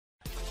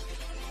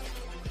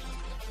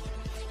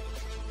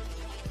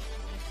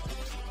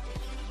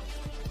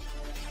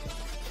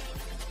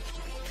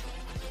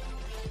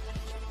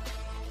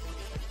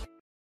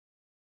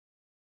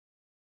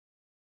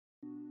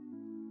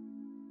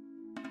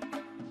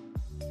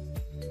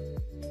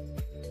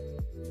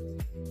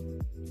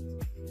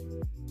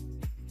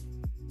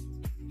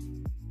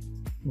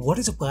What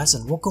is up guys,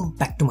 and welcome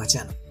back to my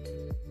channel.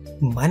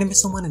 My name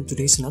is Soman and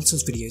today's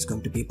analysis video is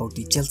going to be about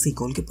the Chelsea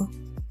goalkeeper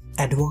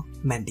Edouard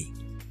Mendy,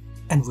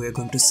 and we are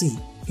going to see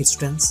his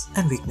strengths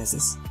and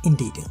weaknesses in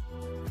detail.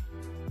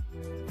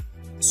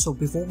 So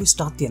before we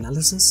start the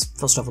analysis,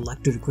 first I would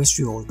like to request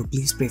you all to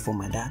please pray for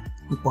my dad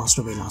who passed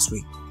away last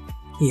week.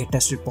 He had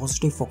tested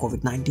positive for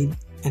COVID-19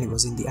 and he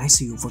was in the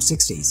ICU for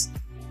 6 days,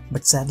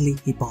 but sadly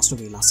he passed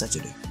away last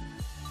Saturday.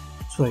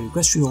 So I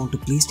request you all to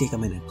please take a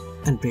minute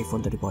and pray for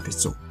the departed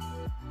soul.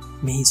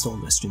 May his soul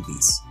rest in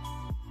peace.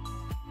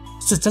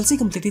 So Chelsea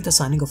completed the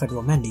signing of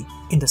Edouard Mendy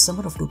in the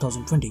summer of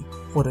 2020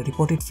 for a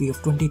reported fee of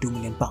 £22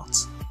 million.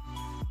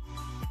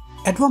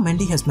 Edouard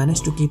Mendy has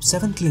managed to keep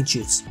 7 clean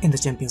sheets in the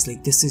Champions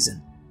League this season,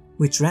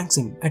 which ranks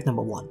him at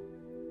number 1.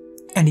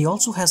 And he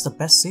also has the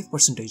best save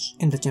percentage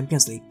in the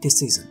Champions League this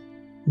season,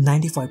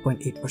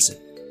 95.8%.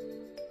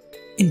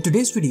 In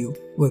today's video,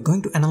 we're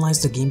going to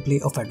analyze the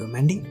gameplay of Edouard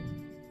Mendy,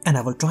 and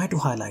I will try to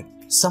highlight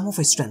some of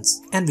his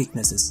strengths and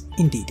weaknesses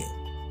in detail.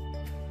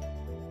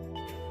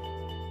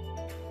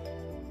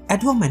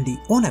 Edouard Mendy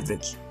on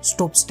average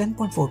stops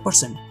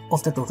 10.4%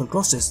 of the total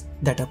crosses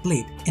that are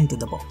played into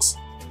the box,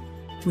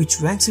 which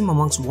ranks him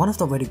amongst one of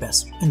the very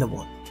best in the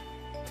world.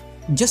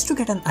 Just to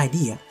get an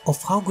idea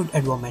of how good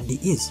Edouard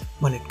Mendy is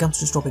when it comes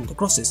to stopping the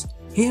crosses,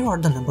 here are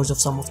the numbers of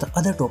some of the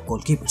other top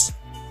goalkeepers.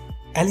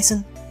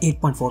 Alisson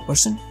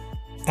 8.4%,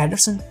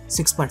 Ederson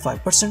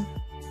 6.5%,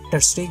 Ter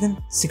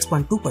Stegen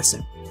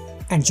 6.2%,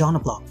 and Jan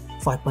Oblak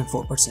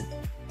 5.4%.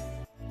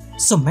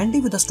 So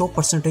Mendy with a stop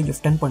percentage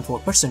of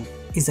 10.4%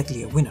 is a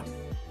clear winner.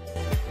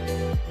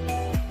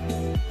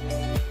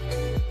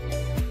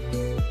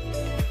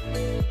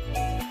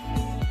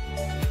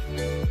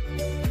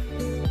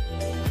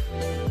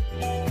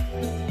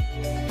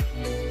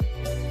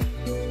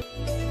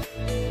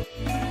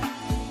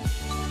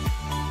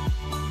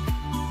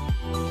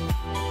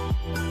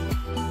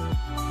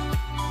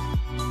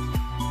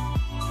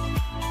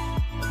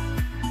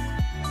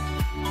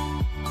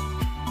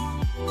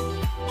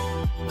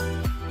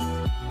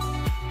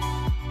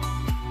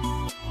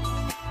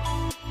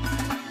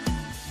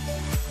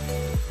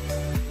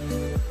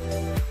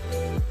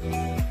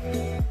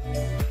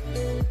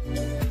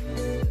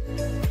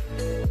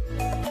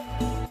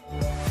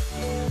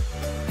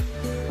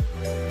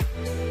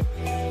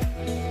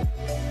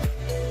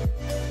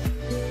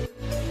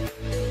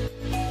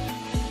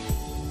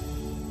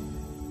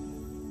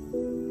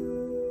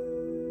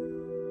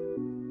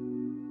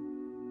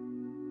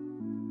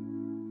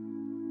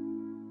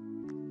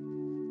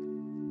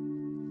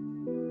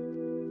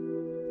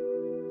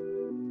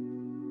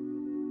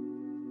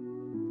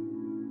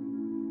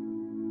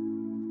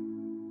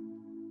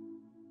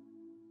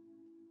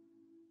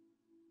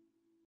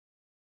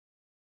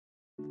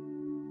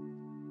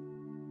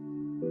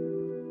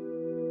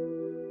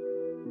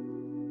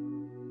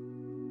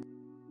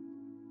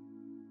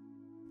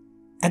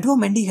 Edouard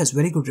Mendy has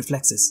very good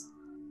reflexes,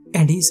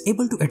 and he is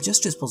able to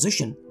adjust his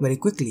position very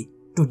quickly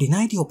to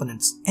deny the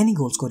opponents any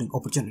goal-scoring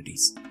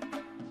opportunities.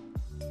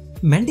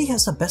 Mendy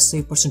has the best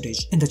save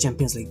percentage in the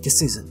Champions League this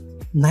season,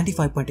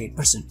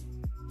 95.8%.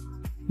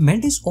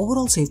 Mendy's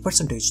overall save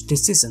percentage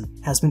this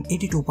season has been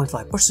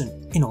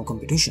 82.5% in all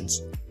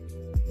competitions.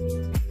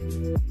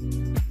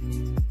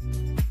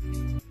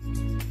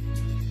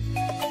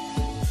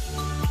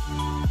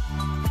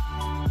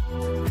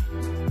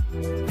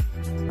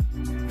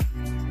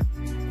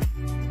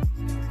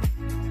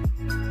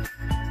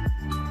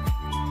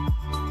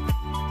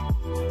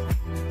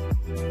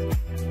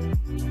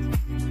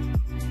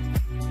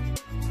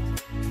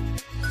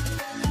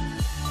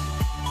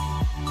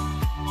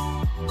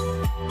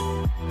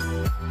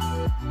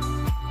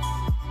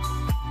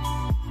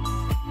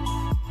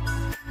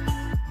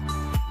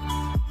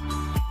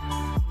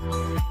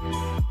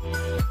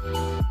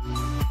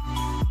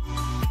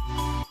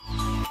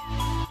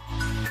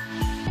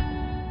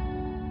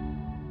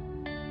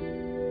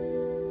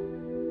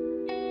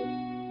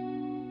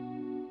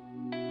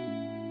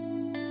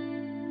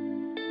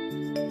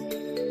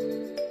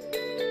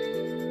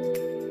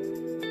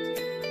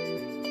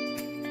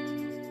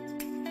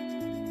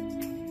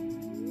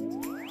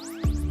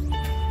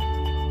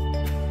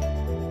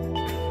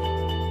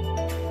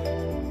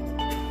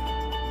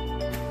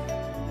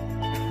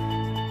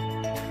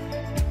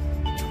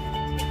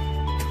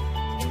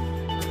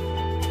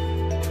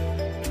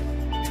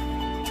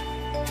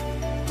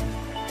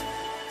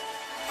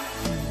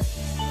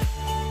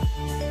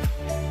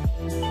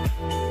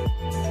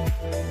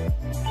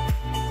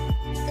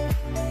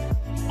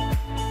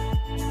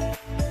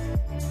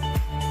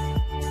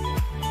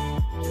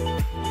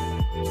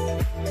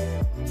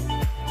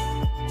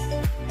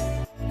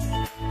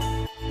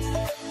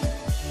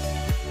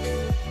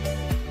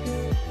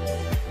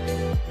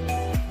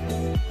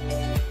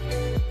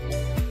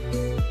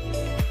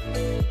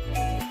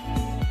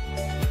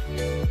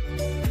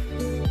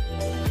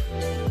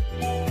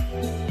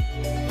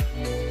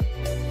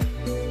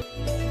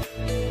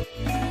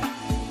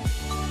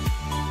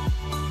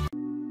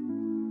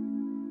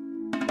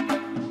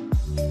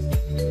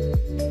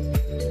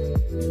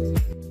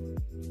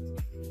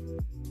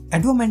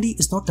 Edouard Mendy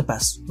is not the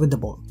best with the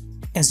ball,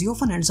 as he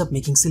often ends up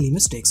making silly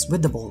mistakes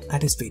with the ball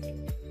at his feet.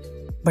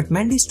 But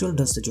Mendy still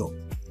does the job.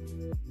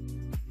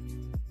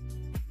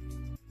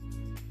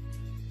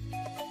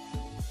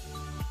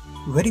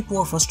 Very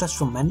poor first touch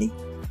from Mendy,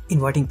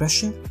 inviting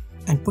pressure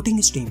and putting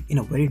his team in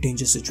a very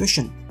dangerous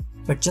situation,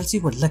 but Chelsea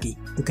were lucky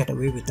to get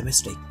away with the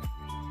mistake.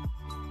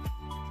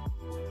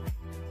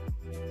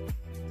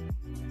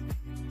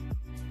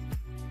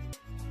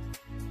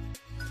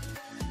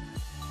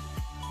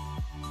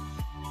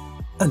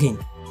 Again,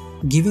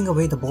 giving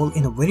away the ball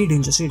in a very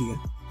dangerous area,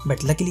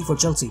 but luckily for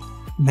Chelsea,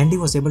 Mendy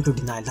was able to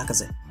deny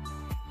Lacazette.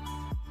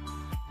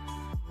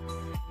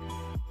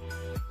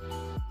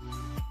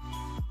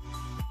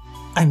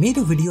 I made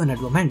a video on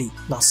Edouard Mendy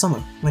last summer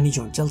when he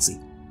joined Chelsea,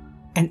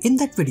 and in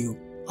that video,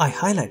 I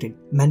highlighted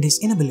Mendy's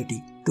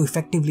inability to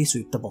effectively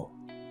sweep the ball.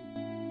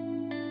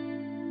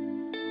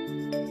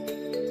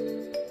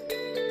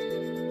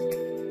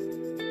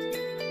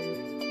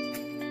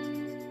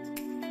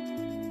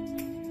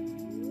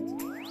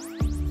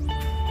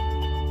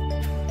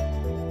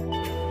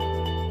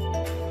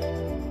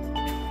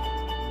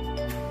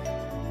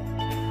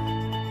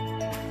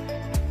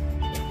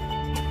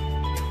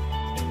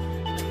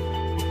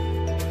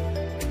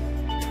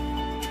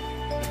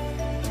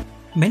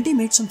 Mendy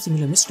made some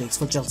similar mistakes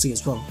for Chelsea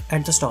as well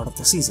at the start of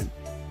the season.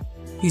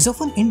 He is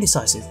often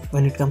indecisive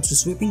when it comes to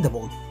sweeping the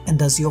ball, and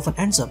thus he often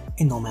ends up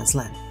in no man's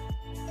land.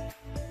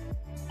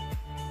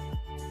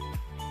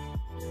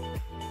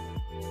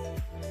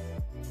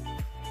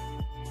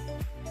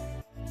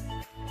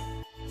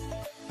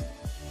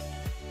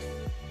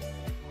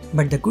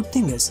 But the good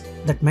thing is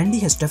that Mendy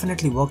has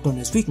definitely worked on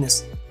his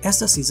weakness as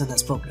the season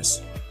has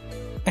progressed,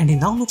 and he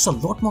now looks a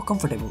lot more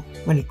comfortable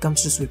when it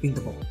comes to sweeping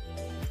the ball.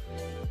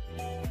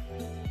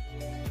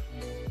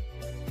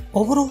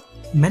 Overall,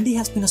 Mendy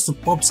has been a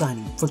superb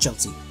signing for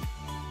Chelsea.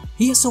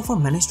 He has so far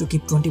managed to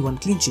keep 21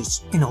 clean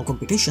sheets in all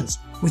competitions,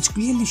 which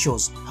clearly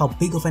shows how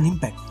big of an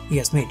impact he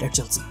has made at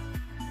Chelsea.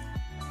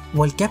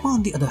 While Kepa,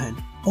 on the other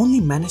hand, only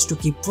managed to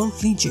keep 12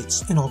 clean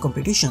sheets in all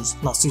competitions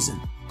last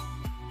season.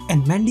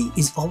 And Mendy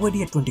is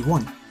already at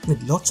 21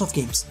 with lots of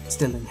games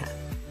still in hand.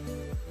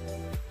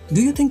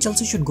 Do you think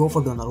Chelsea should go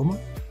for Donnarumma,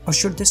 or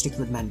should they stick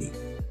with Mendy?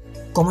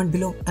 Comment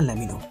below and let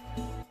me know.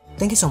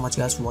 Thank you so much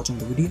guys for watching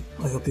the video.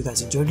 I hope you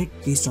guys enjoyed it.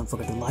 Please don't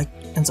forget to like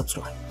and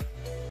subscribe.